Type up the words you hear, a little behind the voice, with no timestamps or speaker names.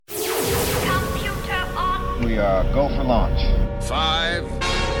we are go for launch.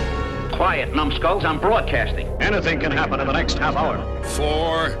 5. Quiet, numbskulls, I'm broadcasting. Anything can happen in the next half hour.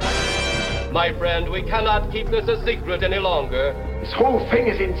 4. My friend, we cannot keep this a secret any longer. This whole thing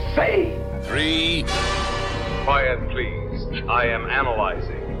is insane. 3. Quiet, please. I am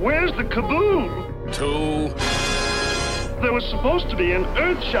analyzing. Where's the kaboom? 2. There was supposed to be an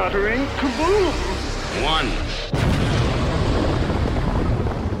earth-shattering kaboom. 1.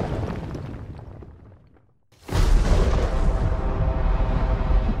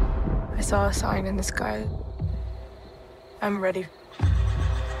 I saw a sign in the sky. I'm ready.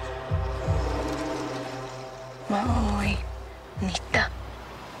 Maui, Nita.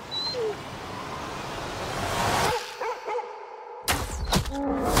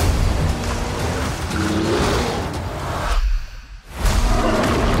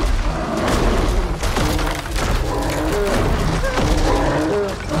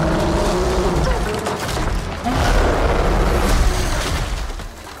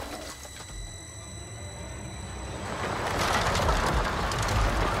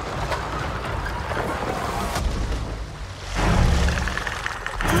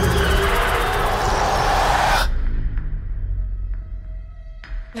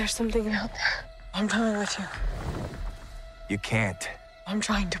 There's something out there. I'm coming with you. You can't. I'm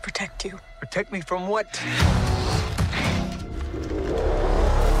trying to protect you. Protect me from what?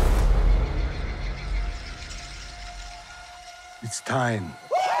 It's time.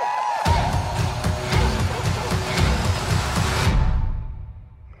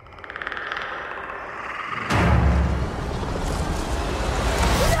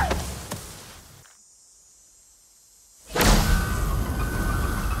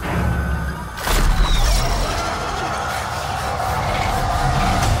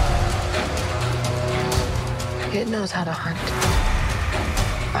 It knows how to hunt.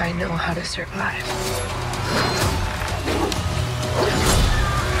 I know how to survive.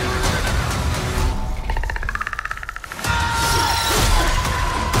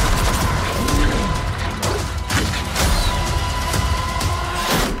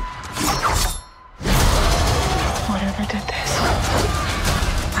 Whatever did this,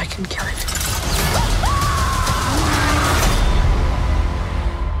 I can kill it.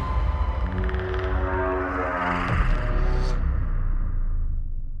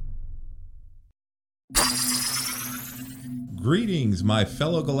 Greetings, my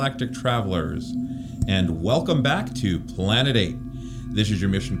fellow galactic travelers, and welcome back to Planet 8. This is your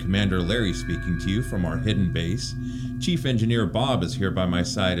mission commander Larry speaking to you from our hidden base. Chief Engineer Bob is here by my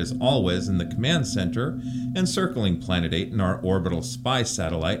side as always in the command center, and circling Planet 8 in our orbital spy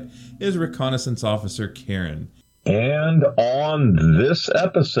satellite is Reconnaissance Officer Karen. And on this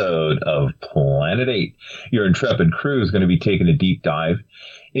episode of Planet 8, your intrepid crew is going to be taking a deep dive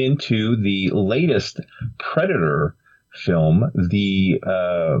into the latest Predator film, it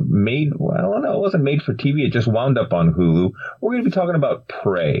wasn't made for TV, it just wound up on Hulu. We're going to be talking about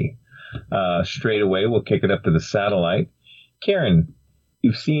Prey. Straight away, we'll kick it up to the satellite. Karen,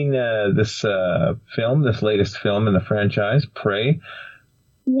 you've seen this latest film in the franchise, Prey.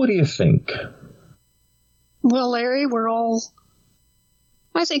 What do you think? Well, Larry, we're all,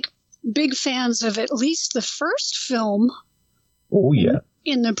 I think, big fans of at least the first film. Oh, yeah.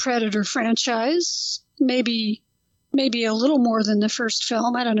 In the Predator franchise. Maybe a little more than the first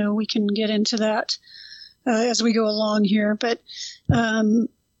film. I don't know. We can get into that as we go along here. But,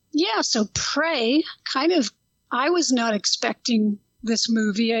 so Prey, I was not expecting this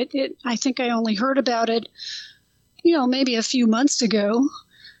movie. I think I only heard about it, maybe a few months ago.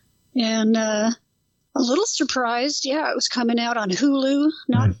 And a little surprised. Yeah, it was coming out on Hulu,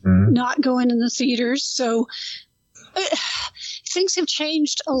 not going in the theaters. So things have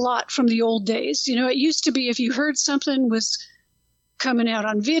changed a lot from the old days. It used to be if you heard something was coming out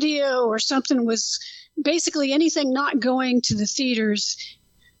on video or something was basically anything not going to the theaters,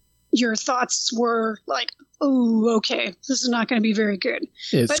 your thoughts were like, oh, okay, this is not going to be very good.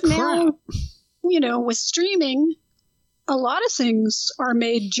 But now, with streaming, a lot of things are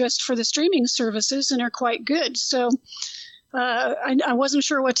made just for the streaming services and are quite good. So I wasn't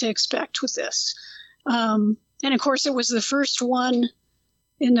sure what to expect with this. And, of course, it was the first one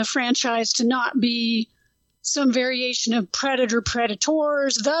in the franchise to not be some variation of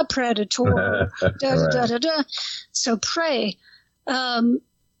Predators, the Predator, da-da-da-da-da. So Prey.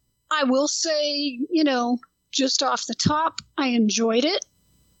 I will say, just off the top, I enjoyed it.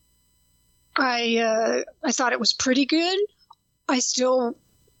 I thought it was pretty good. I still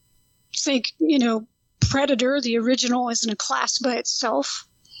think, Predator, the original, is in a class by itself.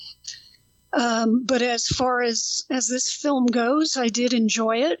 But as far as this film goes, I did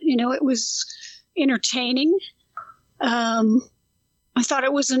enjoy it. It was entertaining. I thought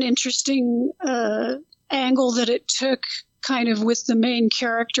it was an interesting angle that it took kind of with the main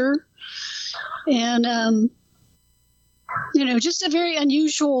character. And, just a very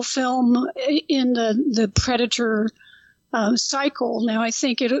unusual film in the Predator cycle. Now, I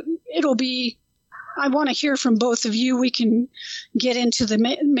think it'll be, I want to hear from both of you. We can get into the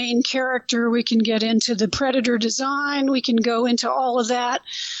main character. We can get into the Predator design. We can go into all of that.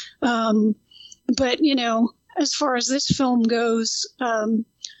 But, as far as this film goes,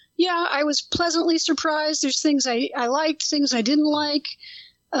 I was pleasantly surprised. There's things I liked, things I didn't like.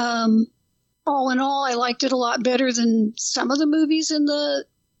 All in all, I liked it a lot better than some of the movies in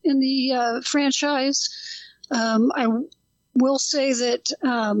the franchise. I will say that,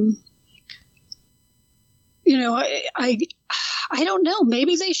 I don't know.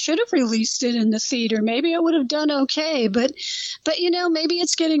 Maybe they should have released it in the theater. Maybe it would have done okay. But maybe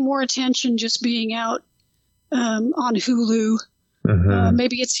it's getting more attention just being out on Hulu. Mm-hmm.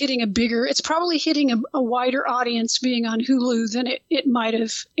 Maybe it's probably hitting a wider audience being on Hulu than it might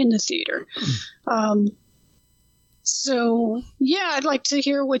have in the theater. I'd like to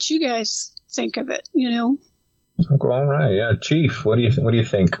hear what you guys think of it, All right. Yeah. Chief, what do you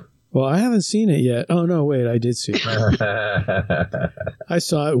think? Well, I haven't seen it yet. Oh, no, wait, I did see it. I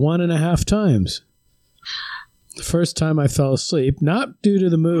saw it 1.5 times. The first time I fell asleep, not due to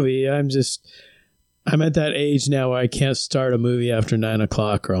the movie. I'm at that age now where I can't start a movie after 9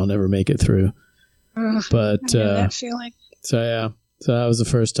 o'clock or I'll never make it through. But I know that feeling. So that was the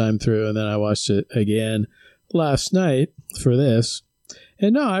first time through, and then I watched it again last night for this.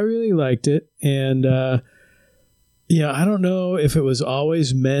 And no, I really liked it. And I don't know if it was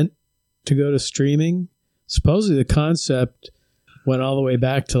always meant to go to streaming. Supposedly the concept went all the way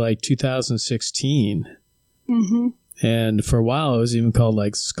back to like 2016. Mm-hmm. And for a while it was even called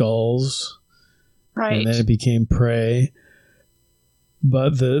like Skulls. Right. And then it became Prey.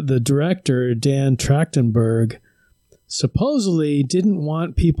 But the director, Dan Trachtenberg, supposedly didn't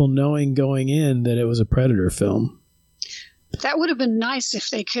want people knowing going in that it was a Predator film. That would have been nice if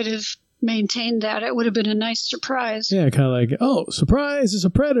they could have maintained that. It would have been a nice surprise. Yeah, kind of like, oh, surprise, there's a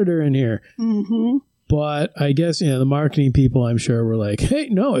Predator in here. Mm-hmm. But I guess, the marketing people, I'm sure, were like, hey,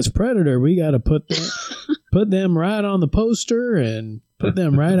 no, it's Predator. We got to put them right on the poster and put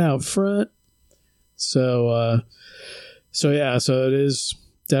them right out front. So it is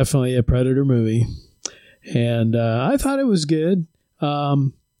definitely a Predator movie. And I thought it was good.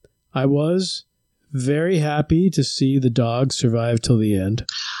 I was very happy to see the dog survive till the end.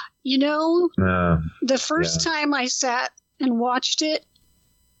 The first time I sat and watched it,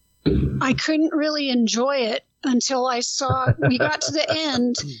 I couldn't really enjoy it until we got to the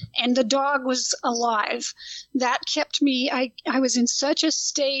end and the dog was alive. That kept me, I was in such a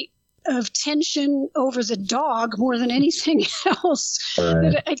state of tension over the dog more than anything else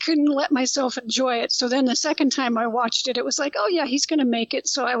that I couldn't let myself enjoy it. So then the second time I watched it, it was like, oh yeah, he's going to make it.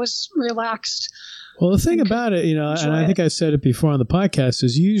 So I was relaxed. Well, the thing about it, and I think I said it before on the podcast,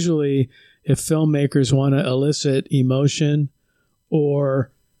 is usually if filmmakers want to elicit emotion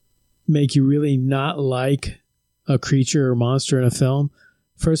or make you really not like a creature or monster in a film,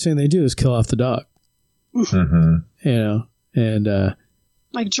 first thing they do is kill off the dog. Mm-hmm.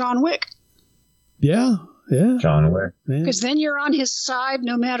 Like John Wick. Yeah. John Wick. Because then you're on his side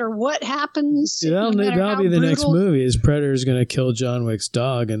no matter what happens. See, that'll be the next movie is Predator's going to kill John Wick's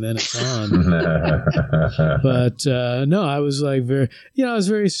dog and then it's on. But no, I was like I was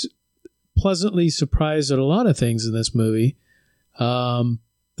very pleasantly surprised at a lot of things in this movie. The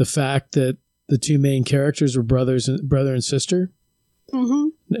fact that the two main characters were brother and sister,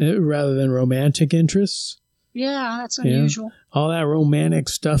 rather than romantic interests. Yeah, that's unusual. All that romantic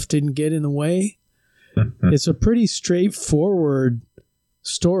stuff didn't get in the way. It's a pretty straightforward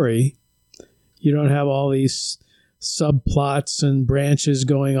story. You don't have all these subplots and branches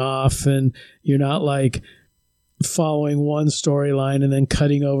going off, and you're not like following one storyline and then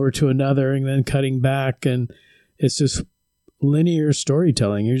cutting over to another and then cutting back. And it's just linear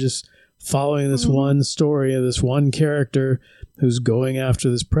storytelling. You're just following this one story of this one character who's going after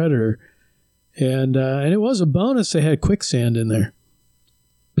this predator. And it was a bonus they had quicksand in there.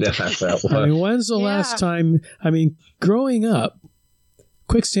 Yeah, that was. I mean, when's the last time? I mean, growing up,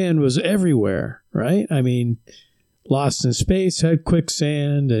 quicksand was everywhere, right? I mean, Lost in Space had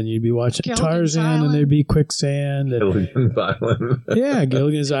quicksand, and you'd be watching Gilligan's Tarzan, Island. and there'd be quicksand. And, Gilligan's Island. yeah,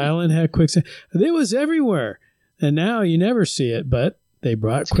 Gilligan's Island had quicksand. It was everywhere, and now you never see it. But they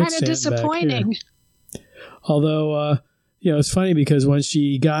brought quicksand It's kind of disappointing. back here. Although, it's funny because when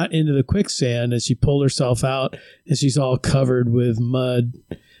she got into the quicksand and she pulled herself out and she's all covered with mud,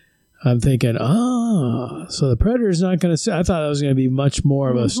 I'm thinking, so the Predator's not going to. I thought that was going to be much more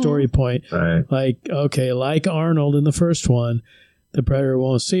of a story point. Right. Like, okay, like Arnold in the first one, the Predator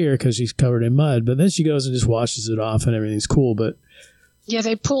won't see her because she's covered in mud. But then she goes and just washes it off, and everything's cool. But yeah,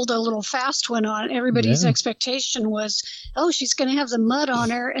 they pulled a little fast one on. Everybody's expectation was, she's going to have the mud on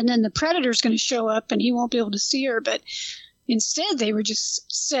her, and then the Predator's going to show up, and he won't be able to see her. But instead, they were just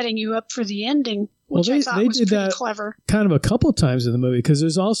setting you up for the ending, which I thought was pretty clever. Kind of a couple times in the movie, because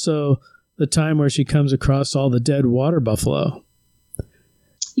there's also the time where she comes across all the dead water buffalo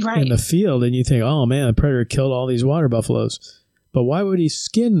in the field, and you think, oh man, the Predator killed all these water buffaloes. But why would he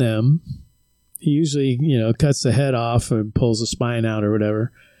skin them? He usually, cuts the head off and pulls the spine out or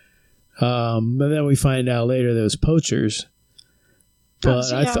whatever. But then we find out later there was poachers.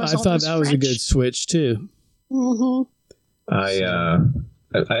 But I thought that was a good switch too. Mm-hmm.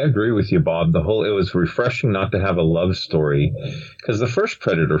 I agree with you, Bob. It was refreshing not to have a love story, because the first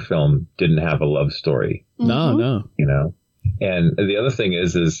Predator film didn't have a love story. No. And the other thing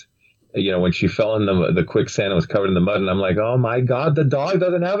is when she fell in the quicksand and was covered in the mud, and I'm like, oh my God, the dog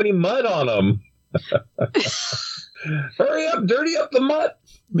doesn't have any mud on him. Hurry up, dirty up the mud.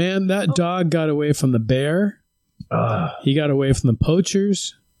 Man, that dog got away from the bear. He got away from the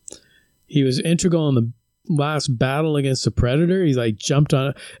poachers. He was integral in the last battle against the Predator. He jumped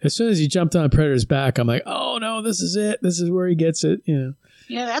on it. As soon as he jumped on a Predator's back, I'm like, oh no, this is it. This is where he gets it.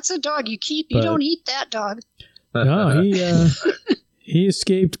 Yeah, that's a dog you keep. You don't eat that dog. No, he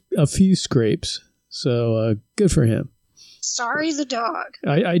escaped a few scrapes. So good for him. Sorry, the dog.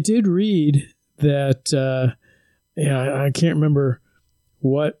 I did read that. I can't remember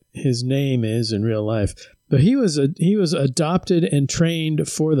what his name is in real life, but he was adopted and trained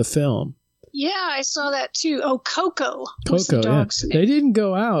for the film. Yeah, I saw that too. Oh, Coco. Coco, yeah. They didn't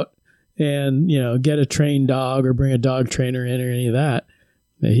go out and, get a trained dog or bring a dog trainer in or any of that.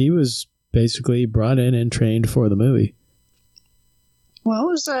 He was basically brought in and trained for the movie. Well,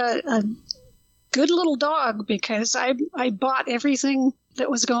 it was a good little dog, because I bought everything that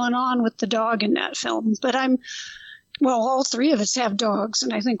was going on with the dog in that film. But all three of us have dogs,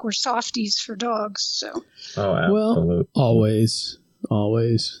 and I think we're softies for dogs. So. Oh, absolutely. Well, always.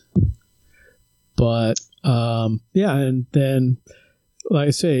 But, and then, like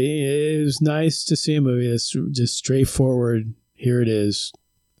I say, it was nice to see a movie that's just straightforward. Here it is.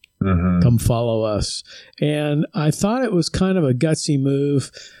 Mm-hmm. Come follow us. And I thought it was kind of a gutsy move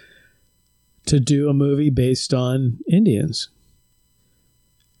to do a movie based on Indians.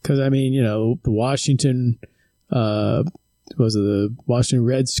 Because, the Washington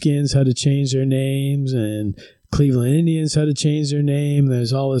Redskins had to change their names, and Cleveland Indians had to change their name.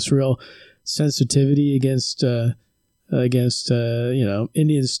 There's all this real sensitivity against Indian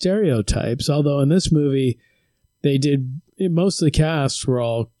stereotypes. Although in this movie, most of the cast were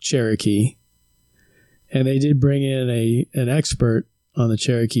all Cherokee, and they did bring in an expert on the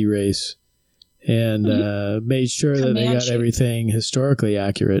Cherokee race, and made sure that they got everything historically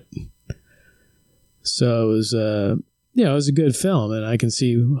accurate. So it was it was a good film, and I can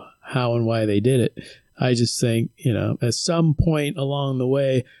see how and why they did it. I just think, at some point along the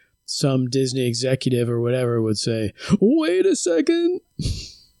way, some Disney executive or whatever would say, wait a second,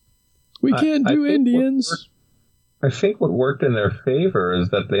 we can't do Indians. I think what worked in their favor is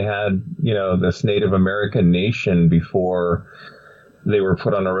that they had, this Native American nation before they were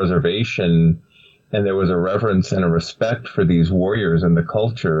put on a reservation, and there was a reverence and a respect for these warriors and the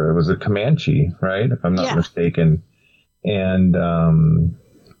culture. It was a Comanche, right? If I'm not mistaken. And, and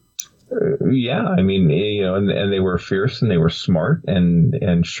they were fierce and they were smart,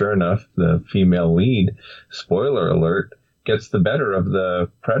 and sure enough, the female lead, spoiler alert, gets the better of the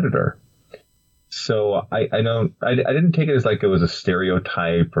Predator. So I didn't take it as like it was a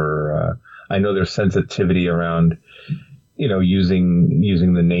stereotype, or I know there's sensitivity around,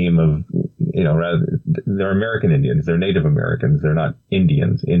 using the name of, rather, they're American Indians, they're Native Americans, they're not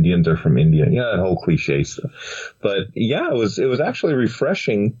Indians. Indians are from India. That whole cliche stuff. But yeah, it was actually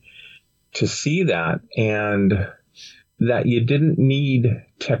refreshing to see that, and that you didn't need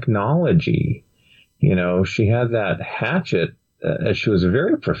technology. She had that hatchet, she was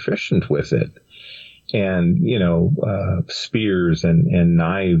very proficient with it, and, spears and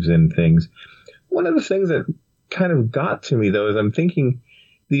knives and things. One of the things that kind of got to me, though, is I'm thinking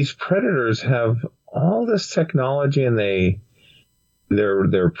these predators have all this technology, and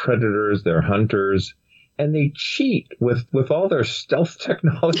they're predators, they're hunters, and they cheat with all their stealth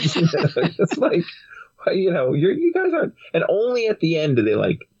technology. It's like, you guys aren't, and only at the end do they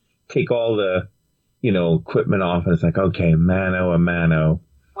like take all the, equipment off, and it's like, okay, mano a mano.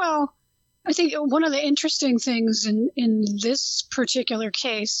 Well, I think one of the interesting things in this particular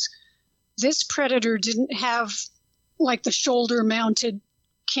case this Predator didn't have like the shoulder mounted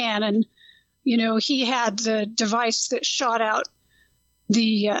cannon. You know, he had the device that shot out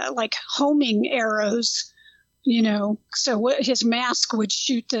the like homing arrows, you know, so his mask would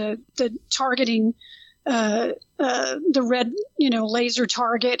shoot the targeting, the red, you know, laser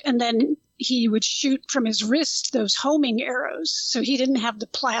target, and then he would shoot from his wrist those homing arrows. So he didn't have the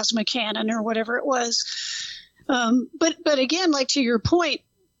plasma cannon or whatever it was. But again, like to your point,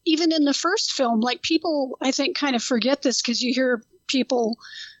 even in the first film, like people, I think, kind of forget this because you hear people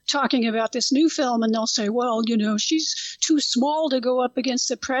talking about this new film and they'll say, well, you know, she's too small to go up against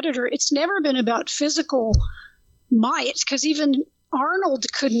the Predator. It's never been about physical might, because even Arnold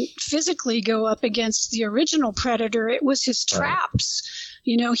couldn't physically go up against the original Predator. It was his traps.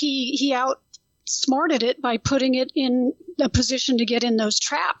 You know, he outsmarted it by putting it in a position to get in those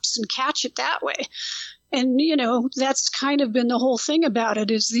traps and catch it that way. And, you know, that's kind of been the whole thing about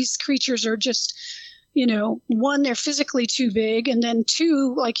it, is these creatures are just, you know, one, they're physically too big, and then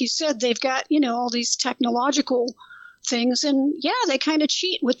two, like you said, they've got, you know, all these technological things, and yeah, they kind of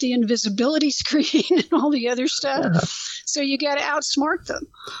cheat with the invisibility screen and all the other stuff. Yeah. So you got to outsmart them.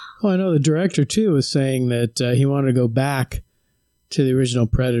 Well, I know the director too was saying that he wanted to go back to the original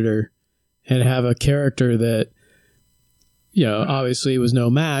Predator and have a character that, you know, obviously was no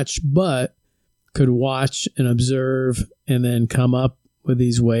match, but could watch and observe and then come up with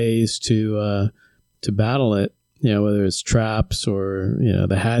these ways to battle it, you know, whether it's traps or, you know,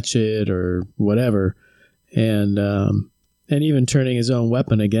 the hatchet or whatever. And even turning his own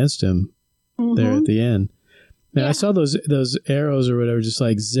weapon against him there at the end. Man, I saw those arrows or whatever just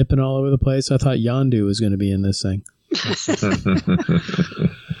like zipping all over the place. I thought Yondu was going to be in this thing.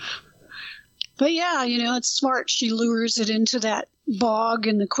 But yeah, you know, it's smart. She lures it into that bog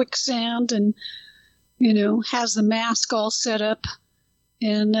and the quicksand and, you know, has the mask all set up.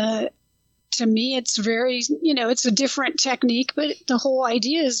 And to me, it's very, you know, it's a different technique, but the whole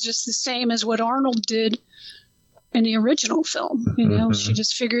idea is just the same as what Arnold did in the original film. You know, she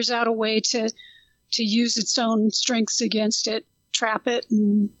just figures out a way to use its own strengths against it, trap it,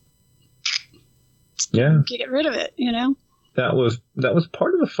 and get rid of it, you know? That was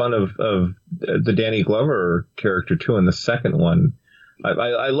part of the fun of the Danny Glover character too. In the second one,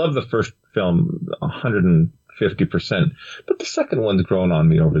 I love the first film 150%, but the second one's grown on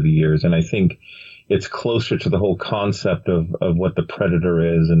me over the years, and I think it's closer to the whole concept of what the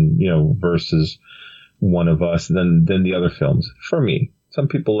Predator is, and you know, versus One of Us than the other films. For me, some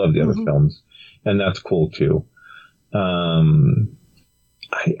people love the other films, and that's cool too. I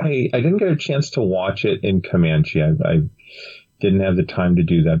didn't get a chance to watch it in Comanche. I didn't have the time to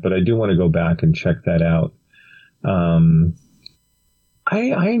do that, but I do want to go back and check that out.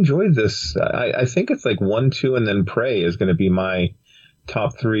 I enjoyed this. I think it's like 1, 2, and then Prey is going to be my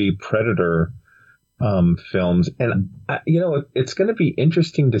top 3 Predator films. And, you know, it's going to be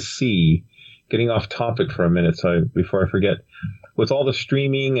interesting to see, getting off topic for a minute, before I forget, with all the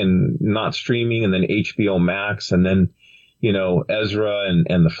streaming and not streaming, and then HBO Max, and then, you know, Ezra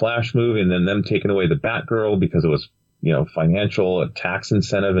and the Flash movie, and then them taking away the Batgirl because it was, you know, financial, a tax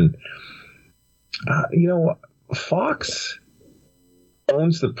incentive. And, you know, Fox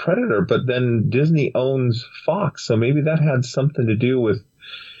owns the Predator, but then Disney owns Fox. So maybe that had something to do with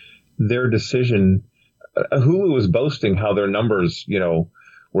their decision. Hulu was boasting how their numbers, you know,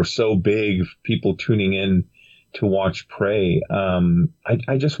 were so big, people tuning in to watch Prey.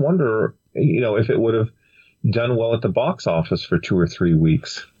 I just wonder, you know, if it would have done well at the box office for 2 or 3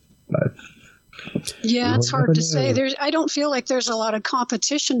 weeks. But yeah, it's hard to say. I don't feel like there's a lot of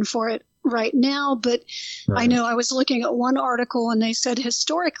competition for it right now, but I know I was looking at one article and they said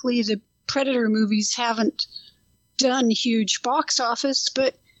historically the Predator movies haven't done huge box office,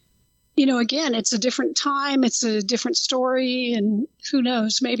 but you know, again, it's a different time, it's a different story, and who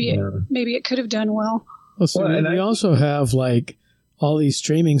knows, maybe it could have done well. Well, so we also have like all these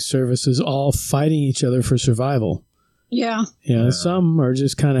streaming services all fighting each other for survival. Yeah. You know, some are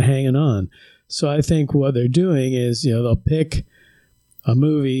just kind of hanging on. So I think what they're doing is, you know, they'll pick a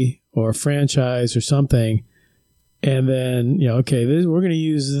movie or a franchise or something, and then, you know, okay, we're going to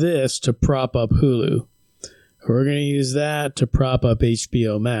use this to prop up Hulu. Or we're going to use that to prop up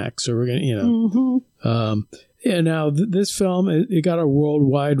HBO Max. Or we're going to, you know. Now this film, it got a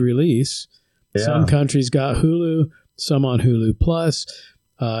worldwide release. Yeah. Some countries got Hulu, some on Hulu Plus.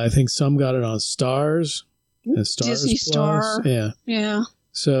 I think some got it on Stars. Disney Plus. Star. Yeah. Yeah.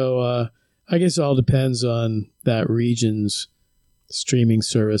 So I guess it all depends on that region's streaming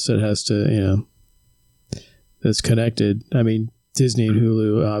service that has to, you know, that's connected. I mean, Disney and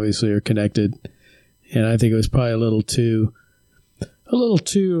Hulu obviously are connected. And I think it was probably a little too A little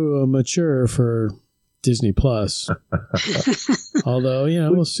too mature for Disney Plus. Although,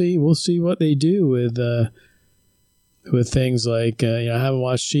 we'll see what they do with things like, I haven't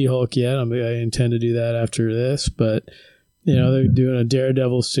watched She-Hulk yet. I intend to do that after this, but they're doing a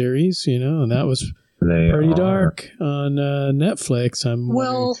Daredevil series, and that was pretty dark on Netflix. I'm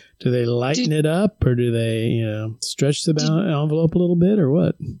wondering, do they lighten it up, or do they, stretch the envelope a little bit, or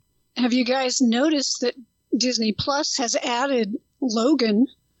what? Have you guys noticed that Disney Plus has added Logan?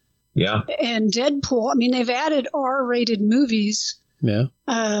 Yeah. And Deadpool. I mean, they've added R-rated movies. Yeah.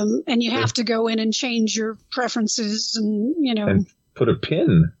 And you have to go in and change your preferences and, And put a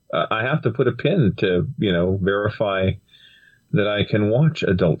pin. I have to put a pin to, verify that I can watch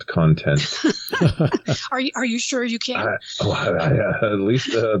adult content. Are you sure you can? At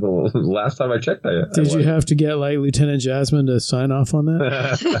least the last time I checked. Did you have to get like Lieutenant Jasmine to sign off on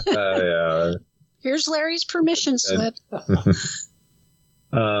that? Yeah. Here's Larry's permission slip.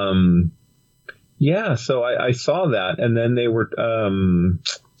 Yeah, so I saw that, and then they were,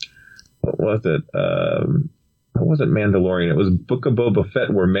 what was it? It wasn't Mandalorian. It was Book of Boba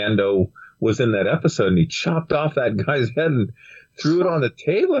Fett, where Mando was in that episode, and he chopped off that guy's head and threw it on the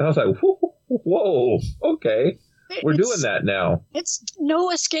table. And I was like, whoa, okay. We're doing that now. It's no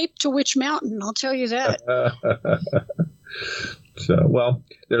escape to Witch Mountain, I'll tell you that. So, well,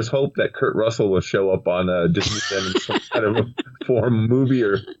 there's hope that Kurt Russell will show up on Disney in some kind of form, movie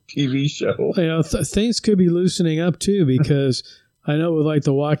or TV show. Things could be loosening up too, because I know with like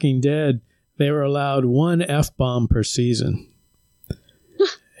The Walking Dead, they were allowed one F-bomb per season,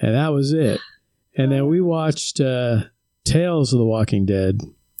 and that was it. And then we watched Tales of the Walking Dead.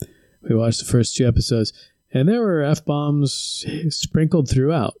 We watched the first 2 episodes, and there were F-bombs sprinkled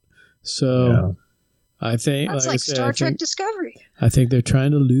throughout. So. Yeah. I think that's like Star Trek Discovery. I think they're trying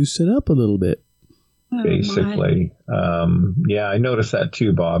to loosen up a little bit. Basically. Yeah, I noticed that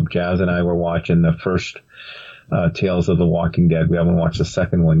too, Bob. Jazz and I were watching the first Tales of the Walking Dead. We haven't watched the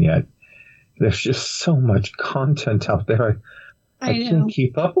second one yet. There's just so much content out there. I can't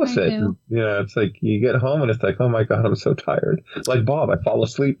keep up with it. It's like you get home and it's like, oh my God, I'm so tired. Like Bob, I fall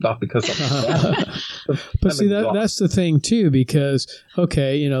asleep not because I'm But see, that's the thing too, because,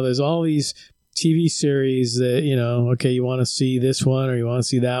 there's all these TV series that, you want to see this one or you want to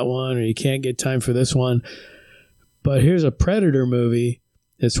see that one or you can't get time for this one. But here's a Predator movie.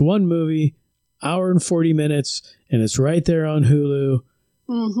 It's one movie, hour and 40 minutes, and it's right there on Hulu.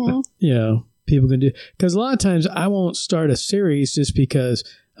 Mm-hmm. People can do, because a lot of times I won't start a series just because,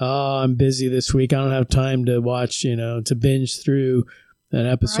 I'm busy this week. I don't have time to watch, to binge through an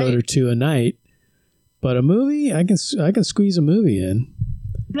episode or 2 a night. But a movie, I can squeeze a movie in.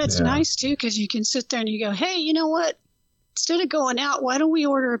 And it's nice, too, because you can sit there and you go, hey, you know what? Instead of going out, why don't we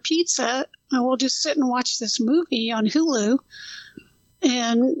order a pizza and we'll just sit and watch this movie on Hulu?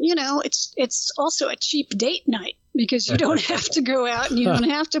 And, it's also a cheap date night because you don't have to go out and you don't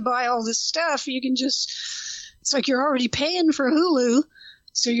have to buy all this stuff. You can just – it's like you're already paying for Hulu,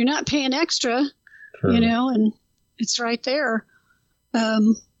 so you're not paying extra, and it's right there.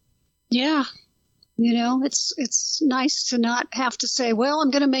 Yeah. It's nice to not have to say, well,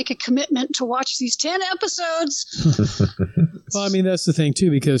 I'm going to make a commitment to watch these 10 episodes. Well, I mean, that's the thing, too,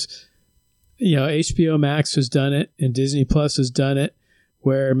 because, HBO Max has done it and Disney Plus has done it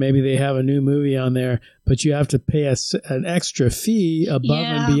where maybe they have a new movie on there, but you have to pay an extra fee above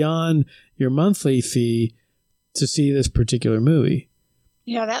and beyond your monthly fee to see this particular movie.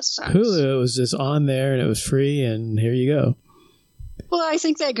 Yeah, that sucks. Hulu was just on there and it was free, and here you go. Well, I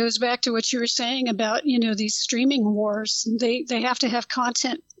think that goes back to what you were saying about, these streaming wars. They have to have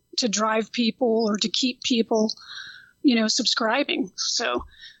content to drive people or to keep people, subscribing. So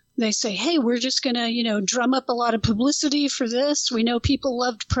they say, hey, we're just going to, drum up a lot of publicity for this. We know people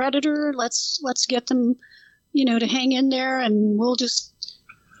loved Predator. Let's get them, to hang in there, and we'll just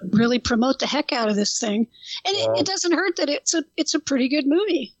really promote the heck out of this thing. And it doesn't hurt that it's a pretty good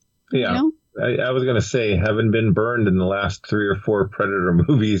movie. Yeah. I was going to say, having been burned in the last 3 or 4 Predator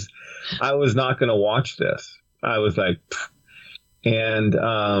movies, I was not going to watch this. I was like, pfft. And,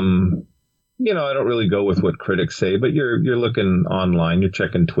 I don't really go with what critics say, but you're looking online, you're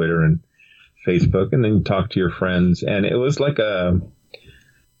checking Twitter and Facebook, and then you talk to your friends. And it was like a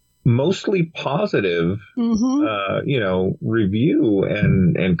mostly positive, review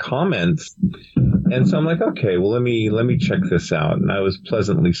and comments. And so I'm like, okay, well, let me check this out. And I was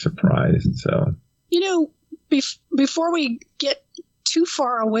pleasantly surprised. So, before we get too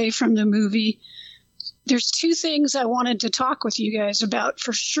far away from the movie, there's 2 things I wanted to talk with you guys about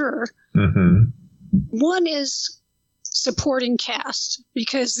for sure. Mm-hmm. One is supporting cast,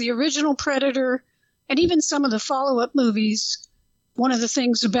 because the original Predator and even some of the follow-up movies one of the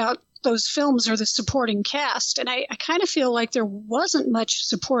things about those films are the supporting cast. And I kind of feel like there wasn't much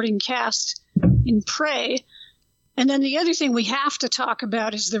supporting cast in Prey. And then the other thing we have to talk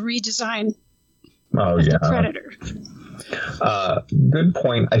about is the redesign of the Predator. Good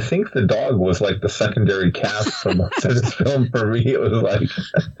point. I think the dog was like the secondary cast for most of this film for me. It was like...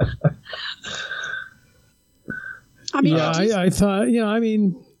 I thought,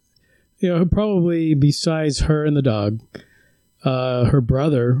 probably besides her and the dog, her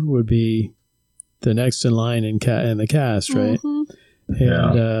brother would be the next in line in the cast, right? Mm-hmm.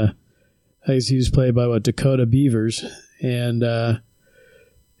 And I guess he was played by Dakota Beavers, and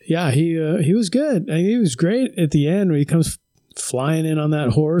he was good. I mean, he was great at the end when he comes flying in on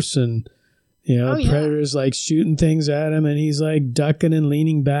that horse, and Predator's like shooting things at him, and he's like ducking and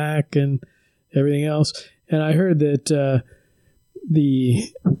leaning back and everything else. And I heard that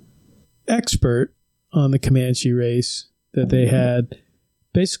the expert on the Comanche race that they had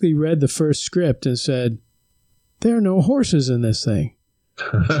basically read the first script and said, there are no horses in this thing.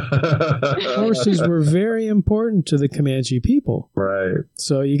 Horses were very important to the Comanche people. Right.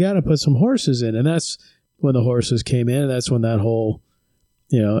 So you got to put some horses in. And that's when the horses came in. That's when that whole,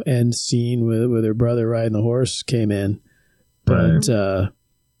 end scene with her brother riding the horse came in. But, I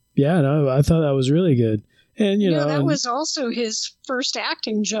thought that was really good. And, that was also his first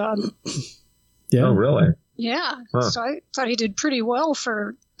acting job. Yeah. Oh, really? Yeah. Huh. So I thought he did pretty well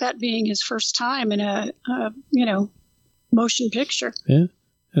for that being his first time in a motion picture. Yeah.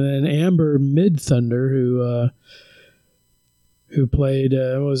 And then Amber Midthunder, who played,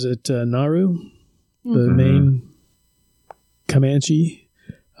 Naru, the main Comanche.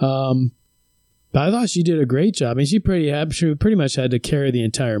 But I thought she did a great job. I mean, she pretty much had to carry the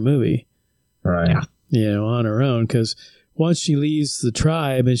entire movie. Right. Yeah. On her own, because once she leaves the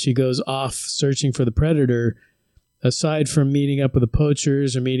tribe and she goes off searching for the Predator, aside from meeting up with the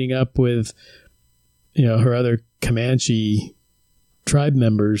poachers or meeting up with, her other Comanche tribe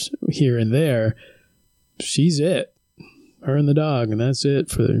members here and there, she's it. Her and the dog, and that's it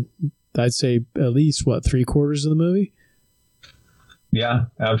for, I'd say, at least, 3/4 of the movie? Yeah,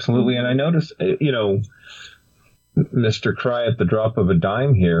 absolutely. And I noticed, Mr. Cry at the drop of a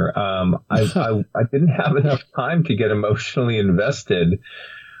dime here. I didn't have enough time to get emotionally invested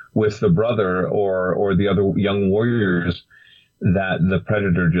with the brother or the other young warriors that the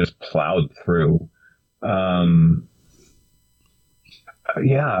Predator just plowed through. So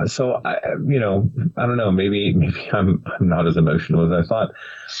I don't know. Maybe I'm not as emotional as I thought,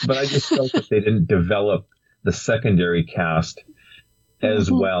 but I just felt that they didn't develop the secondary cast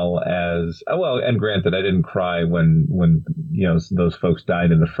as well as, and granted, I didn't cry when those folks died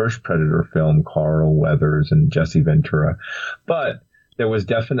in the first Predator film, Carl Weathers and Jesse Ventura, but there was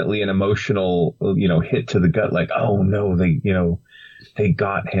definitely an emotional, hit to the gut, like, oh no, they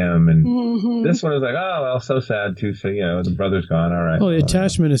got him, and this one was like, oh well, so sad too. So the brother's gone. All right. Well, the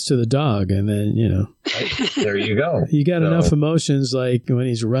attachment is to the dog, and then right, there you go. You got enough emotions, like when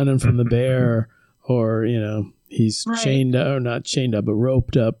he's running from the bear, or he's chained up, or not chained up, but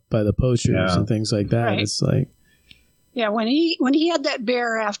roped up by the poachers and things like that. Right. It's like, when he had that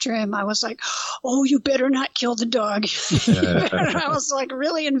bear after him, I was like, oh, you better not kill the dog. I was like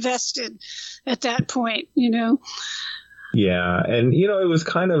really invested at that point, Yeah, and it was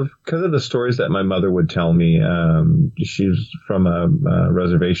kind of because of the stories that my mother would tell me. She's from a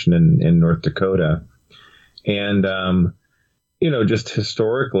reservation in North Dakota, and just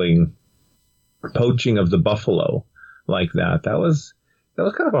historically, poaching of the buffalo like that was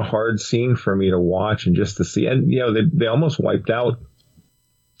kind of a hard scene for me to watch and just to see. And they almost wiped out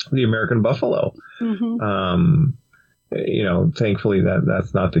the American buffalo. Thankfully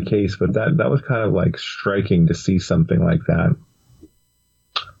that's not the case, but that was kind of like striking to see something like that.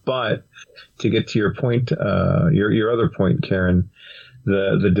 But to get to your point, your other point, Karen,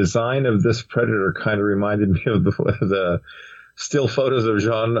 the design of this Predator kind of reminded me of the still photos of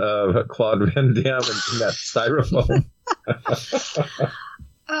Jean-Claude Van Damme in that styrofoam.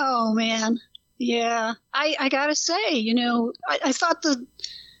 Oh man, yeah. I gotta say, I thought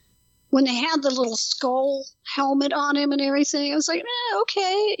when they had the little skull helmet on him and everything, I was like,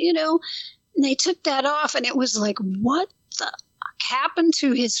 okay, and they took that off, and it was like, what the fuck happened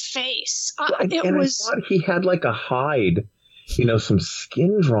to his face? I thought he had like a hide, some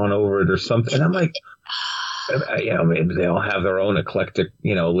skin drawn over it or something. And I'm like, maybe they all have their own eclectic,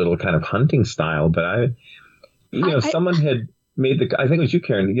 little kind of hunting style. But someone had made I think it was you,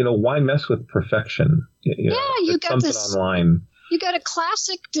 Karen, why mess with perfection? You got something this online. You got a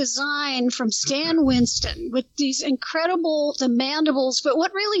classic design from Stan Winston with these the mandibles, but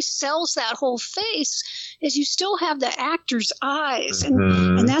what really sells that whole face is you still have the actor's eyes,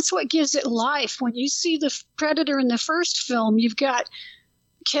 and that's what gives it life. When you see the Predator in the first film, you've got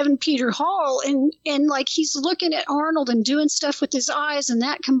Kevin Peter Hall, and like he's looking at Arnold and doing stuff with his eyes, and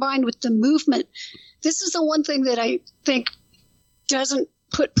that combined with the movement. This is the one thing that I think doesn't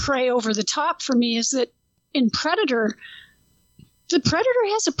put Prey over the top for me, is that in Predator, the Predator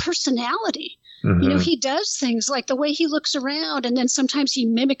has a personality. You know, he does things like the way he looks around, and then sometimes he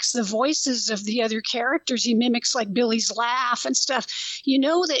mimics the voices of the other characters. He mimics like Billy's laugh and stuff. You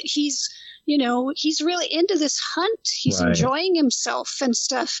know that he's really into this hunt. He's enjoying himself and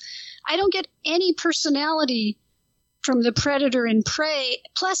stuff. I don't get any personality from the Predator in Prey.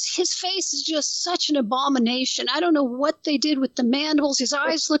 Plus, his face is just such an abomination. I don't know what they did with the mandibles. His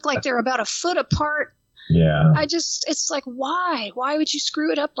eyes look like they're about a foot apart. Yeah. It's like, why? Why would you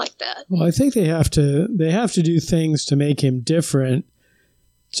screw it up like that? Well, I think they have to do things to make him different,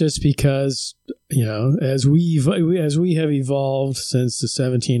 just because, you know, as we have evolved since the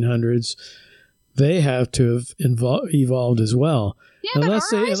 1700s, they have to have evolved as well. Yeah, unless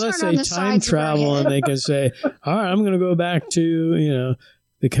they time travel and they can say, all right, I'm going to go back to, you know,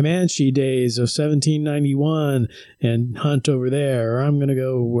 the Comanche days of 1791 and hunt over there, or I'm going to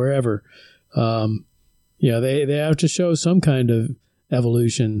go wherever. You know, they have to show some kind of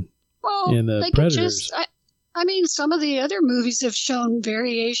evolution in the Predators. I mean, some of the other movies have shown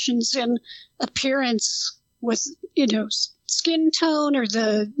variations in appearance with, you know, skin tone or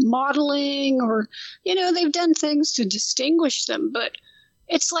the modeling, or, you know, they've done things to distinguish them. But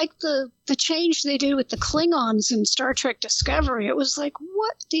it's like the change they did with the Klingons in Star Trek Discovery. It was like,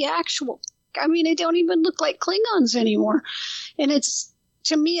 what the actual? I mean, they don't even look like Klingons anymore. And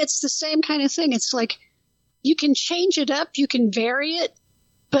to me, it's the same kind of thing. It's like, you can change it up, you can vary it,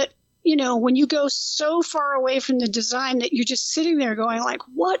 but, you know, when you go so far away from the design that you're just sitting there going like,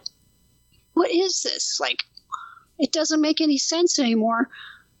 what is this? Like, it doesn't make any sense anymore.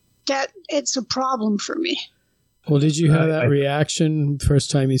 That it's a problem for me. Well, did you have that reaction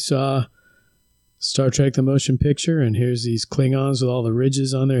first time you saw Star Trek the Motion Picture, and here's these Klingons with all the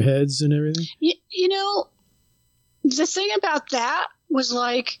ridges on their heads and everything? You know, the thing about that was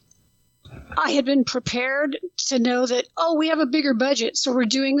like, I had been prepared to know that, oh, we have a bigger budget, so we're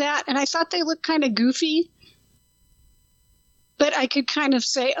doing that. And I thought they looked kind of goofy. But I could kind of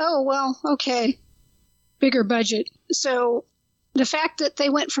say, oh, well, okay, bigger budget. So the fact that they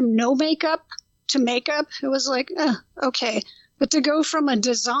went from no makeup to makeup, it was like, okay. But to go from a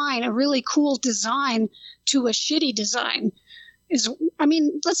design, a really cool design, to a shitty design is, I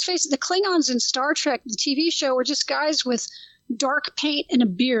mean, let's face it, the Klingons in Star Trek, the TV show, were just guys with dark paint and a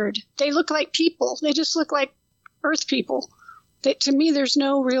beard. They look like people. They just look like Earth people. To me, there's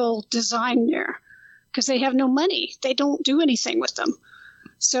no real design there because they have no money. They don't do anything with them.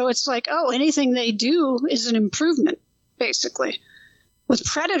 So it's like, oh, anything they do is an improvement, basically. With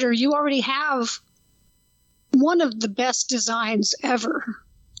Predator, you already have one of the best designs ever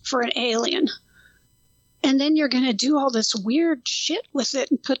for an alien. And then you're going to do all this weird shit with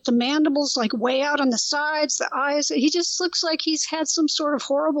it and put the mandibles like way out on the sides, the eyes. He just looks like he's had some sort of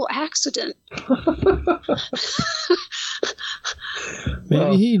horrible accident.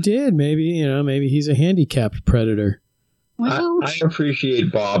 Maybe he did. Maybe he's a handicapped predator. Well, I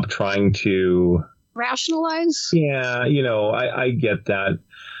appreciate Bob trying to rationalize. Yeah, you know, I get that.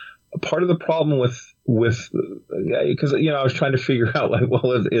 Part of the problem with because, you know, I was trying to figure out, like,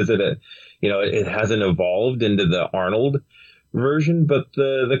 well, is it a, you know, it hasn't evolved into the Arnold version, but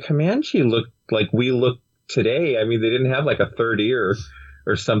the Comanche looked like we look today. I mean, they didn't have like a third ear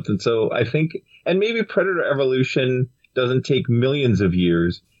or something. So I think, and maybe Predator evolution doesn't take millions of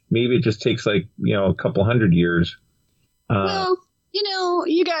years. Maybe it just takes like, you know, a couple hundred years. Well, you know,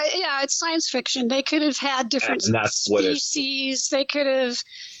 you guys, yeah, it's science fiction. They could have had different species. They could have.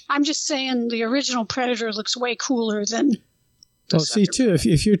 I'm just saying the original Predator looks way cooler than. Well, see, too,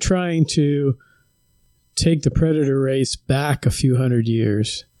 if you're trying to take the Predator race back a few hundred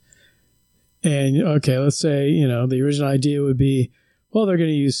years, and, okay, let's say, you know, the original idea would be, well, they're going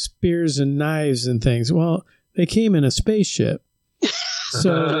to use spears and knives and things. Well, they came in a spaceship.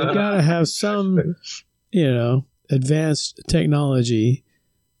 So they've got to have some, you know, advanced technology.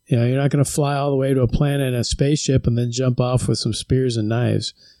 You know, you're not going to fly all the way to a planet in a spaceship and then jump off with some spears and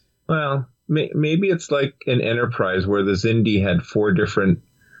knives. Well, maybe it's like an Enterprise where the Xindi had 4 different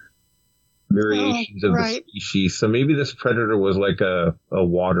variations of the species. So maybe this Predator was like a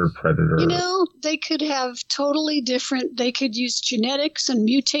water predator. You know, they could have totally different. They could use genetics and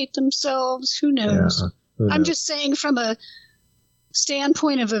mutate themselves. Who knows? Yeah, I'm just saying from a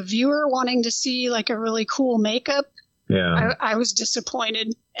standpoint of a viewer wanting to see like a really cool makeup. Yeah. I was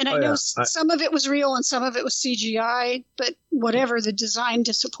disappointed. And I Oh, know yeah. some of it was real and some of it was CGI, but whatever, the design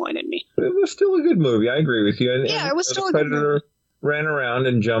disappointed me. It was still a good movie. I agree with you. And, Yeah, it was the still a good Predator movie. ran around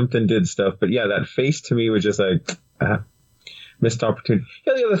and jumped and did stuff. But yeah, that face to me was just like missed opportunity.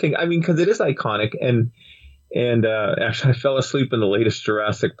 Yeah, the other thing, I mean, because it is iconic, and actually, I fell asleep in the latest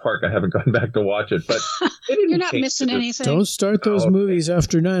Jurassic Park. I haven't gone back to watch it, but it didn't You're not change missing it. anything. Don't start those movies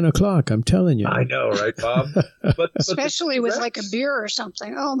after 9 o'clock. I'm telling you. I know, right, Bob? But Especially with like a beer or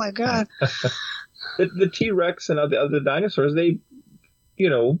something. Oh my God. the T-Rex and other dinosaurs, they,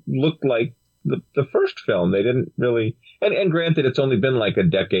 looked like the first film. They didn't really, and granted, it's only been like a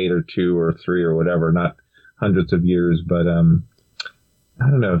decade or 2 or 3 or whatever, not hundreds of years, but I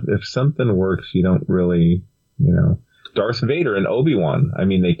don't know, if something works, you don't really, Darth Vader and Obi-Wan. I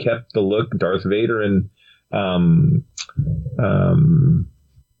mean, they kept the look. Darth Vader and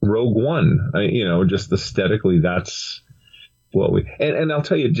Rogue One. Just aesthetically, that's what we. And I'll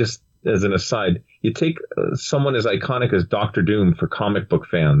tell you, just as an aside, you take someone as iconic as Doctor Doom for comic book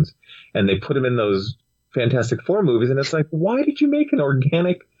fans, and they put him in those Fantastic Four movies, and it's like, why did you make an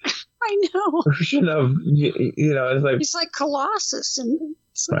organic? I know. Version of it's like he's like Colossus, and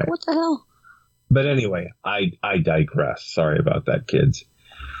it's like, right. What the hell? But anyway, I digress. Sorry about that, kids.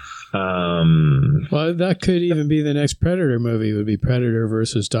 Well, that could even be the next Predator movie. Would be Predator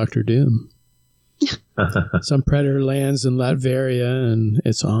versus Doctor Doom. Some Predator lands in Latveria, and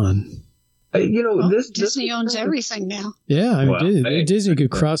it's on. Disney owns everything now. Yeah, I mean, Disney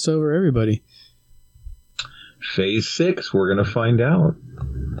could cross over everybody. Phase 6, we're going to find out.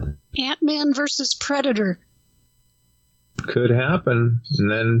 Ant-Man versus Predator. Could happen.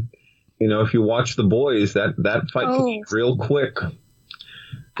 And then, if you watch The Boys, that fight could be real quick.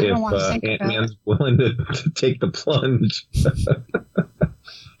 If Ant-Man's willing to take the plunge.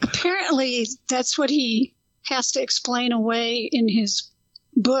 Apparently, that's what he has to explain away in his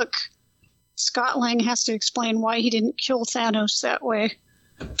book. Scott Lang has to explain why he didn't kill Thanos that way.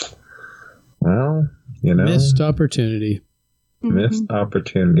 Well, missed opportunity. Missed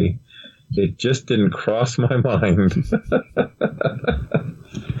opportunity. It just didn't cross my mind.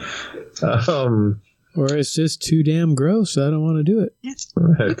 Or it's just too damn gross. I don't want to do it.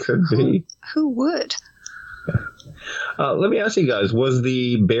 It could be. Who would? Let me ask you guys, was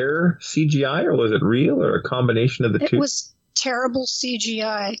the bear CGI or was it real or a combination of the two? It was terrible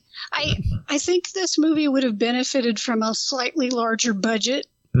CGI. I think this movie would have benefited from a slightly larger budget.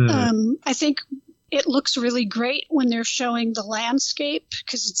 I think it looks really great when they're showing the landscape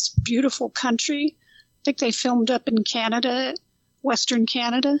because it's beautiful country. I think they filmed up in Canada, Western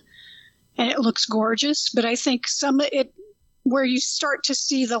Canada, and it looks gorgeous. But I think where you start to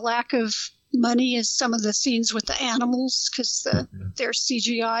see the lack of money is some of the scenes with the animals because they're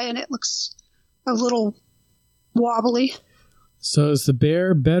CGI and it looks a little wobbly. So is the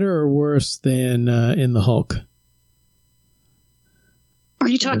bear better or worse than in the Hulk? Are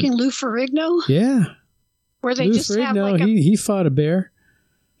you talking Lou Ferrigno? Yeah. Where they Lou just have Ferrigno, like he fought a bear.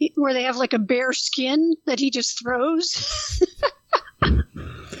 Where they have like a bear skin that he just throws.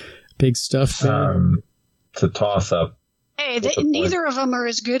 Big stuffed bear. It's a toss-up. Hey, neither of them are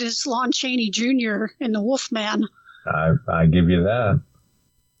as good as Lon Chaney Jr. in The Wolfman. I give you that.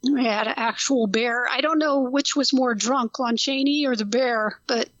 We had an actual bear. I don't know which was more drunk, Lon Chaney or the bear,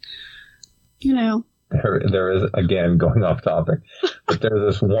 but, There is, again, going off topic, but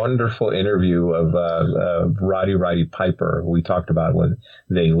there's this wonderful interview of Roddy Piper, who we talked about when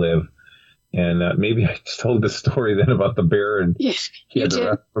They Live. And maybe I just told the story then about the bear, and he had to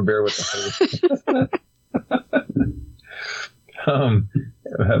wrestle a bear with the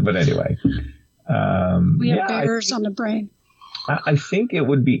but anyway. We have bears on the brain. I think it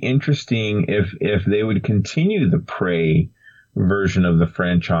would be interesting if they would continue the Prey version of the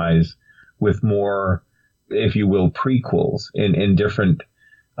franchise with more, if you will, prequels in different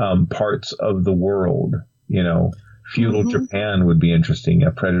parts of the world. Feudal Japan would be interesting.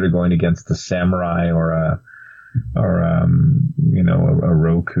 A Predator going against the samurai, or a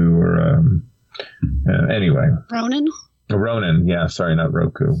Roku, or anyway. Ronin. Yeah, sorry, not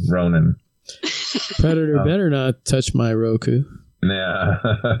Roku. Ronin. Predator better not touch my Roku. Yeah.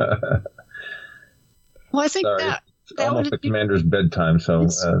 Well, I think it's almost the commander's bedtime, so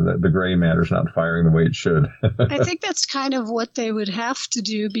the gray matter's not firing the way it should. I think that's kind of what they would have to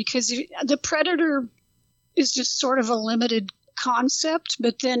do, because the Predator is just sort of a limited concept,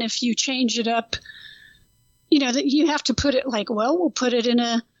 but then if you change it up, that you have to put it like, well, we'll put it in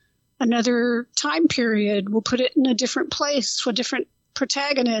another time period. We'll put it in a different place with different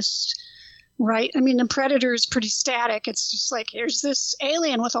protagonists, right? I mean, the Predator is pretty static. It's just like, here's this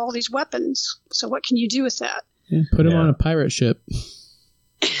alien with all these weapons. So what can you do with that? Yeah, put him on a pirate ship.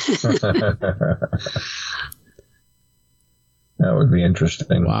 That would be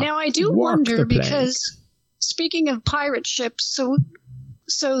interesting. Wow. Now I do wonder, because speaking of pirate ships,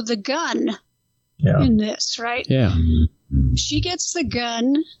 so the gun in this, right? Yeah. She gets the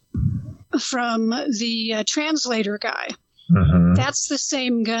gun from the translator guy. Mm-hmm. That's the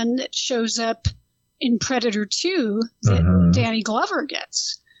same gun that shows up in Predator 2 that Danny Glover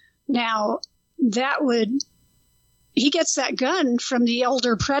gets. Now, he gets that gun from the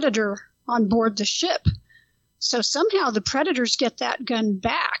elder Predator on board the ship. So somehow the Predators get that gun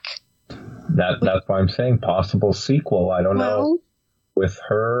back. That's why I'm saying possible sequel. I don't know with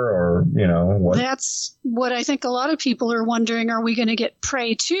her or, what. That's what I think a lot of people are wondering. Are we going to get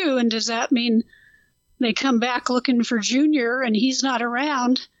Prey 2? And does that mean they come back looking for Junior and he's not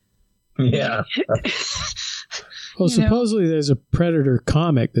around? Yeah. Well, supposedly there's a Predator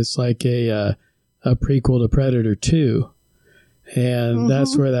comic that's like a prequel to Predator 2. And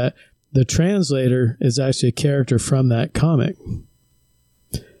that's where the translator is actually a character from that comic.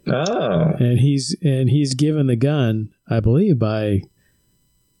 Oh. And he's given the gun, I believe, by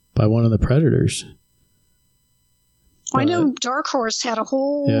one of the Predators. I know Dark Horse had a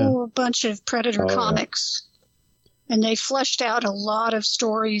whole bunch of Predator comics. And they fleshed out a lot of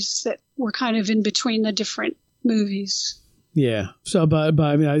stories that were kind of in between the different movies. Yeah. So, but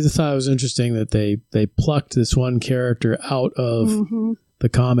I mean, I just thought it was interesting that they plucked this one character out of the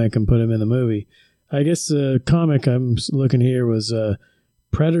comic and put him in the movie. I guess the comic I'm looking here was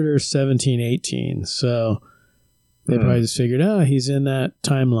Predator 1718. So they probably just figured, he's in that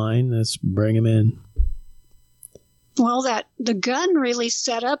timeline. Let's bring him in. Well, the gun really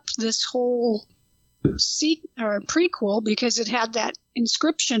set up this whole prequel, because it had that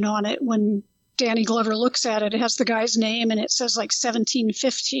inscription on it. When Danny Glover looks at it, it has the guy's name and it says like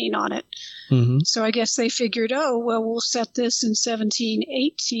 1715 on it. So I guess they figured, we'll set this in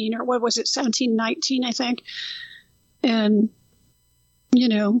 1718, or what was it, 1719, I think. And,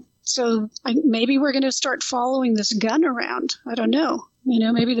 so maybe we're going to start following this gun around. I don't know.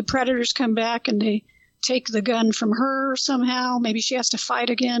 Maybe the Predators come back and they take the gun from her somehow. Maybe she has to fight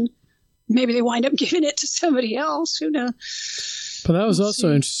again. Maybe they wind up giving it to somebody else. Who knows? But that was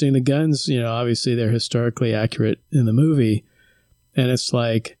also interesting. The guns, obviously they're historically accurate in the movie. And it's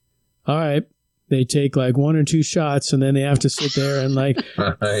like, all right, they take like one or two shots and then they have to sit there and like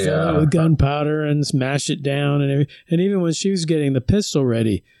fill it with gunpowder and smash it down. And even when she was getting the pistol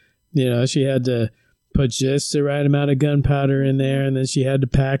ready, she had to put just the right amount of gunpowder in there. And then she had to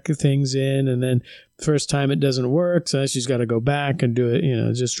pack things in. And then first time it doesn't work. So she's got to go back and do it,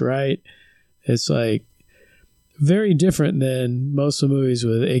 just right. It's like very different than most of the movies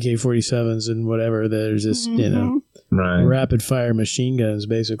with AK-47s and whatever. There's just, rapid fire machine guns,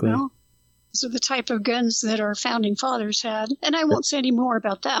 basically. Well, those are the type of guns that our founding fathers had. And I won't say any more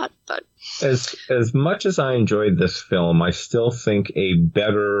about that. But as much as I enjoyed this film, I still think a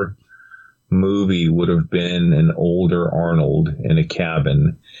better movie would have been an older Arnold in a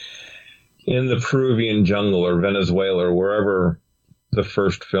cabin in the Peruvian jungle or Venezuela or wherever the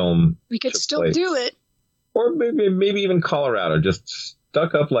first film we could still do it. Or maybe even Colorado, just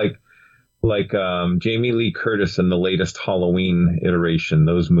stuck up like Jamie Lee Curtis in the latest Halloween iteration,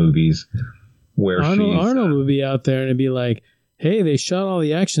 those movies where Arnold would be out there and it'd be like, hey, they shot all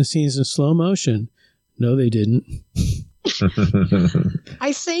the action scenes in slow motion. No, they didn't.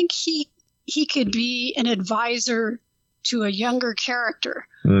 I think he could be an advisor to a younger character.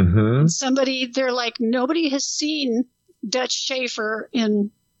 Somebody, they're like, nobody has seen Dutch Schaefer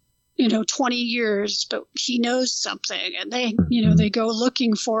in 20 years, but he knows something, and they they go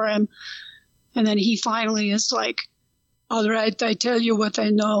looking for him, and then he finally is like, all right, I tell you what I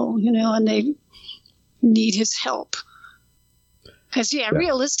know, and they need his help. Because,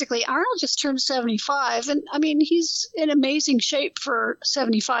 realistically, Arnold just turned 75, and, I mean, he's in amazing shape for a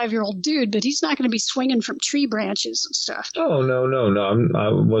 75-year-old dude, but he's not going to be swinging from tree branches and stuff. Oh, no. I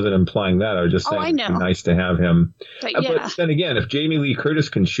wasn't implying that. I was just saying it'd be nice to have him. But then again, if Jamie Lee Curtis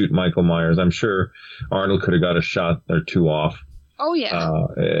can shoot Michael Myers, I'm sure Arnold could have got a shot or two off. Oh, yeah.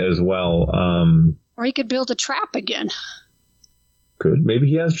 As well. Or he could build a trap again. Maybe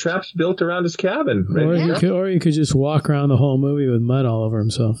he has traps built around his cabin. Or he could just walk around the whole movie with mud all over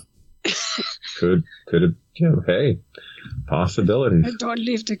himself. Could have. Hey, possibilities. I don't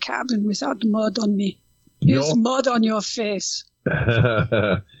leave the cabin without mud on me. There's mud on your face.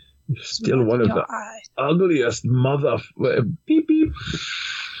 You're still one of the ugliest beep beep.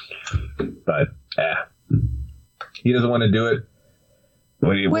 But he doesn't want to do it.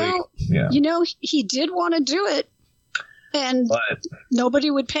 He did want to do it. And nobody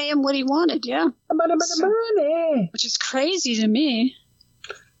would pay him what he wanted, yeah. Money. Which is crazy to me.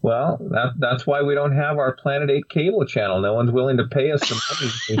 Well, that's why we don't have our Planet 8 cable channel. No one's willing to pay us some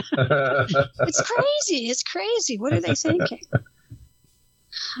money. It's crazy. It's crazy. What are they thinking?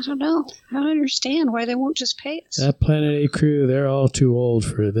 I don't know. I don't understand why they won't just pay us. That Planet 8 crew, they're all too old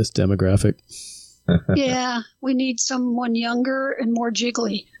for this demographic. Yeah, we need someone younger and more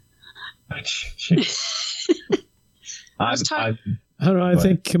jiggly. I don't know. I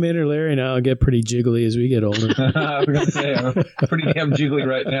think Commander Larry and I will get pretty jiggly as we get older. I was going to say, I'm pretty damn jiggly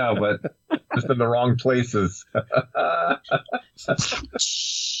right now, but just in the wrong places.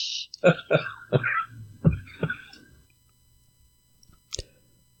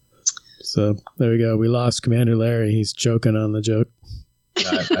 So there we go. We lost Commander Larry. He's choking on the joke.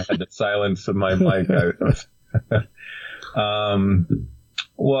 I had to silence my mic.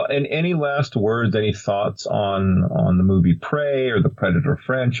 Well, and any last words, any thoughts on the movie Prey or the Predator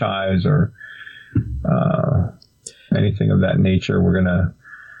franchise or anything of that nature?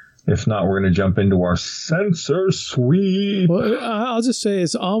 If not, we're going to jump into our censor sweep. Well, I'll just say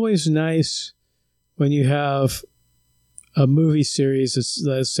it's always nice when you have a movie series that's,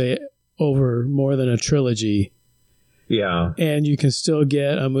 let's say, over more than a trilogy. Yeah. And you can still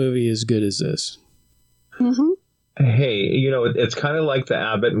get a movie as good as this. Mm-hmm. Hey, it's kind of like the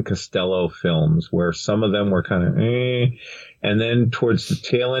Abbott and Costello films where some of them were kind of and then towards the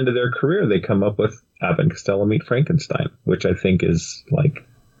tail end of their career, they come up with Abbott and Costello Meet Frankenstein, which I think is like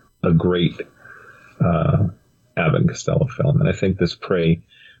a great Abbott and Costello film. And I think this Prey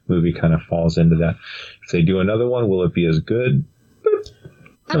movie kind of falls into that. If they do another one, will it be as good?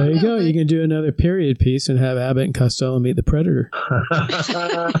 There you go. You can do another period piece and have Abbott and Costello meet the Predator.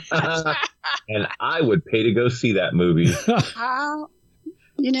 And I would pay to go see that movie.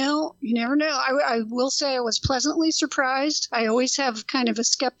 You never know. I will say I was pleasantly surprised. I always have kind of a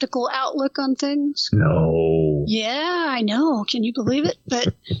skeptical outlook on things. No. Yeah, I know. Can you believe it?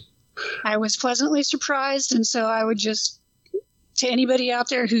 But I was pleasantly surprised. And so I would just, to anybody out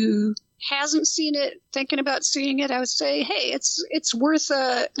there who hasn't seen it, thinking about seeing it, I would say, hey, it's worth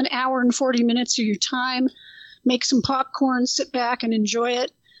an hour and 40 minutes of your time. Make some popcorn, sit back and enjoy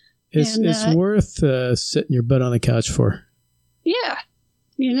it. It's worth sitting your butt on the couch for. Yeah,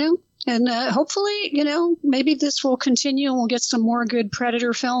 and hopefully, maybe this will continue and we'll get some more good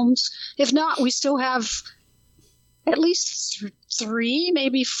Predator films. If not, we still have at least 3,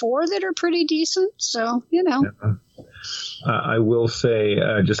 maybe 4 that are pretty decent. So, Yeah. I will say,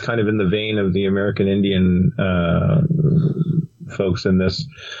 just kind of in the vein of the American Indian folks in this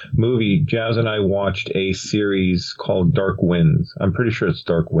movie, Jazz and I watched a series called Dark Winds. I'm pretty sure it's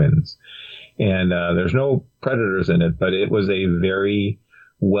Dark Winds. And there's no predators in it, but it was a very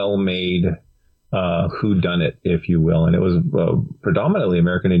well-made whodunit, if you will. And it was predominantly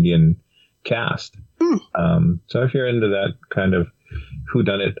American Indian cast. So if you're into that kind of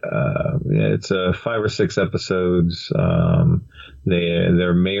whodunit, it's 5 or 6 episodes.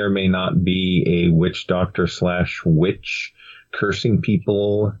 There may or may not be a witch doctor / witch cursing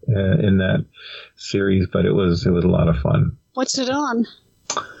people in that series, but it was a lot of fun. What's it on?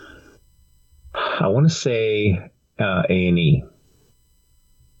 I want to say A&E.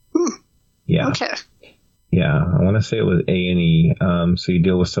 Yeah. Okay. Yeah, I want to say it was A&E. So you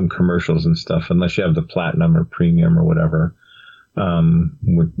deal with some commercials and stuff, unless you have the platinum or premium or whatever,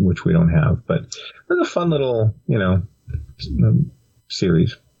 which we don't have. But it was a fun little,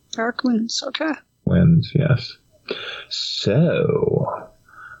 series. Dark Winds. Okay. Winds, yes. So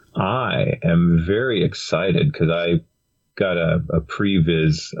I am very excited because I got a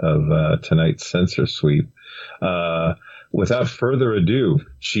previs of tonight's censor sweep. Without further ado,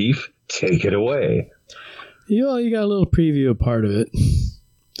 Chief, take it away. You got a little preview of part of it.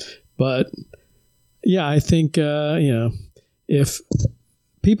 But, yeah, I think, if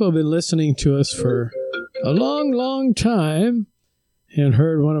people have been listening to us for a long, long time and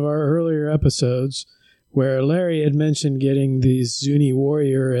heard one of our earlier episodes where Larry had mentioned getting the Zuni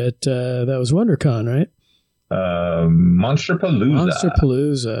Warrior at, that was WonderCon, right? Monsterpalooza.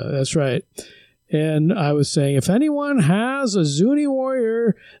 Monsterpalooza, that's right. And I was saying, if anyone has a Zuni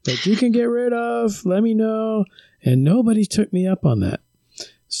Warrior that you can get rid of, let me know. And nobody took me up on that.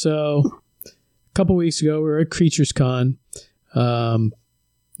 So a couple weeks ago, we were at Creatures Con.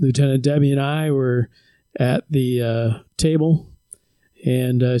 Lieutenant Debbie and I were at the table.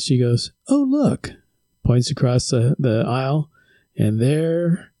 And she goes, oh, look. Points across the aisle. And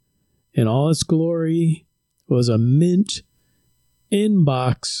there, in all its glory, was a mint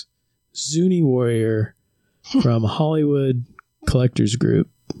in-box Zuni Warrior from Hollywood Collectors Group.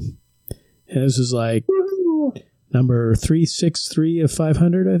 And this was like number 363 of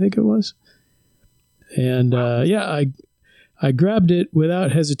 500, I think it was. And I grabbed it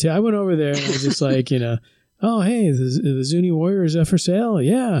without hesitation. I went over there and I was just like, oh, hey, the Zuni Warriors are for sale.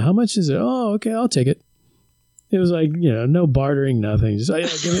 Yeah, how much is it? Oh, okay, I'll take it. It was like, no bartering, nothing. Just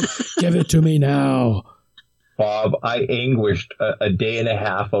give it to me now. Bob, I anguished a day and a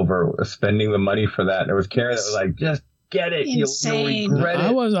half over spending the money for that. And there was Karen that was like, just get it. You'll regret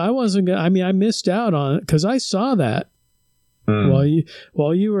it. I wasn't going to. I missed out on it because I saw that.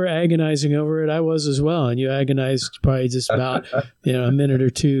 While you were agonizing over it, I was as well. And you agonized probably just about a minute or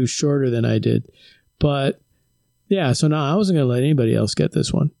two shorter than I did. But yeah, so no, I wasn't going to let anybody else get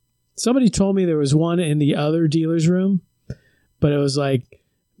this one. Somebody told me there was one in the other dealer's room, but it was like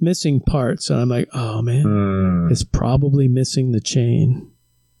missing parts. And I'm like, oh man, it's probably missing the chain.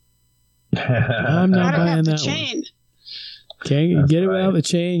 I'm not buying that one. Can't get it without the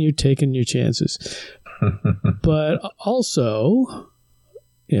chain. You're taking your chances. But also,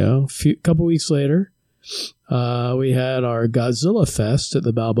 a couple weeks later, we had our Godzilla Fest at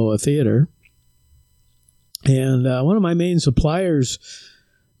the Balboa Theater. And one of my main suppliers,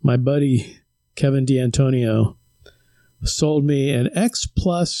 my buddy Kevin D'Antonio, sold me an X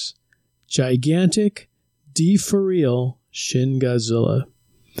Plus gigantic D for real Shin Godzilla.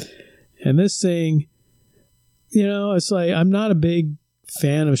 And this thing, it's like, I'm not a big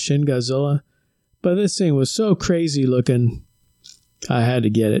fan of Shin Godzilla, but this thing was so crazy looking, I had to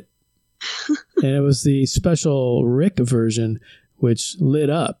get it. And it was the special Rick version, which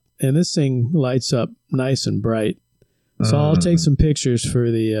lit up. And this thing lights up nice and bright. So I'll take some pictures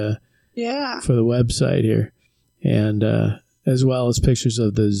for the for the website here, and as well as pictures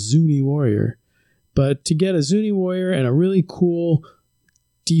of the Zuni Warrior. But to get a Zuni Warrior and a really cool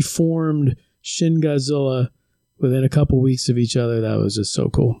deformed Shin Godzilla within a couple weeks of each other, that was just so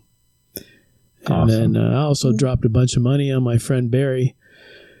cool. Awesome. And then I also dropped a bunch of money on my friend Barry.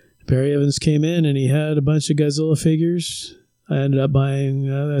 Barry Evans came in and he had a bunch of Godzilla figures. I ended up buying,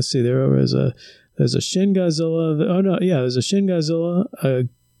 let's see, there's a Shin Godzilla. There's a Shin Godzilla, a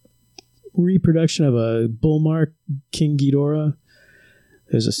reproduction of a Bullmark King Ghidorah.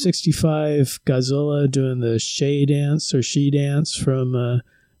 There's a 65 Godzilla doing the she dance from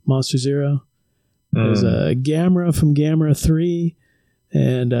Monster Zero. There's a Gamera from Gamera 3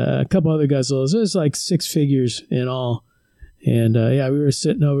 and a couple other Godzillas. There's like 6 figures in all. And we were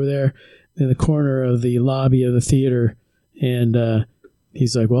sitting over there in the corner of the lobby of the theater. And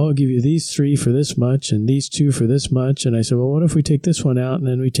he's like, well, I'll give you these 3 for this much and these 2 for this much. And I said, well, what if we take this one out and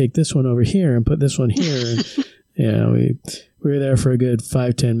then we take this one over here and put this one here? And we were there for a good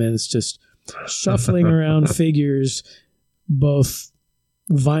 5-10 minutes just shuffling around figures, both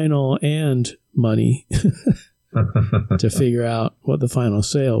vinyl and money, to figure out what the final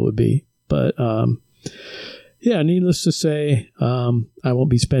sale would be. But needless to say, I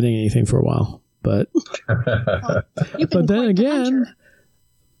won't be spending anything for a while. But but then again,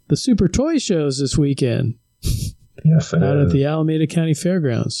 the Super Toy Show's this weekend. Yes, out at the Alameda County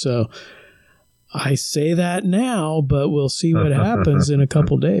Fairgrounds. So I say that now, but we'll see what happens in a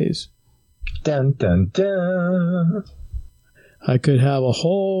couple days. Dun, dun, dun. I could have a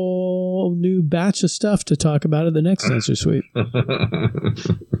whole new batch of stuff to talk about at the next Sensor Suite. Oh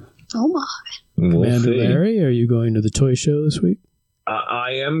my! Commander Larry, are you going to the toy show this week?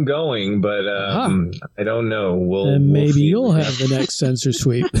 I am going, but I don't know. Maybe you'll have the next Sensor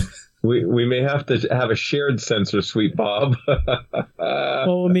Suite. We may have to have a shared Sensor Suite, Bob. Well,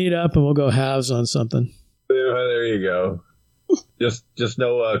 we'll meet up and we'll go halves on something. There you go. Just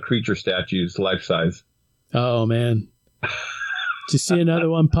no creature statues, life size. Oh man! Did you see another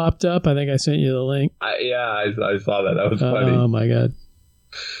one popped up? I think I sent you the link. I saw that. That was funny. Oh my god.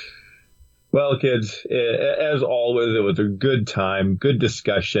 Well, kids, as always, it was a good time, good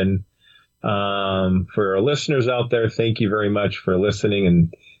discussion. For our listeners out there, thank you very much for listening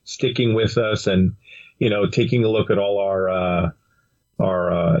and sticking with us and, taking a look at all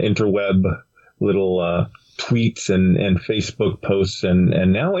our interweb little tweets and Facebook posts and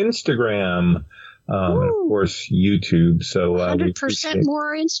now Instagram, and of course, YouTube. So 100%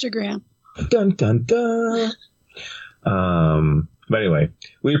 more Instagram. Dun, dun, dun. But anyway,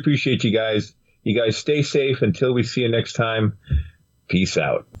 we appreciate you guys. You guys stay safe until we see you next time. Peace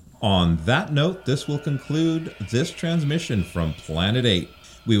out. On that note, this will conclude this transmission from Planet 8.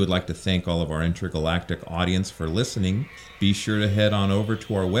 We would like to thank all of our intergalactic audience for listening. Be sure to head on over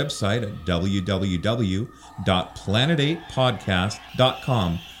to our website at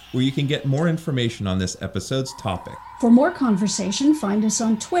www.planet8podcast.com, where you can get more information on this episode's topic. For more conversation, find us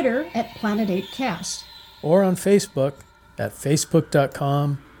on Twitter at Planet8Cast. Or on Facebook at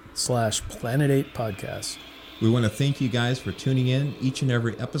facebook.com/Planet8Podcast. We want to thank you guys for tuning in each and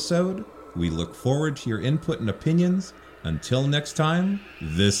every episode. We look forward to your input and opinions. Until next time,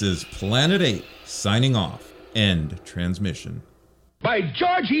 this is Planet 8 signing off. End transmission. By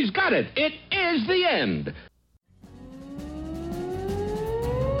George, he's got it. It is the end.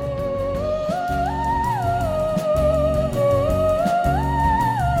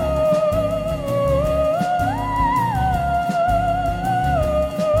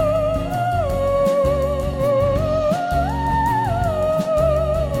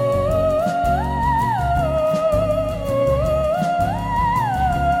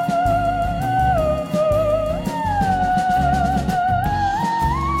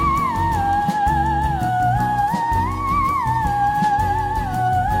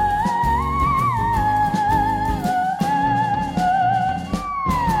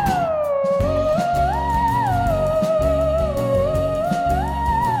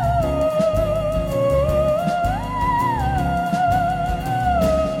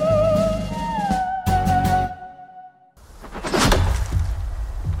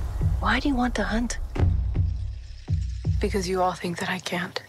 Why do you want to hunt? Because you all think that I can't.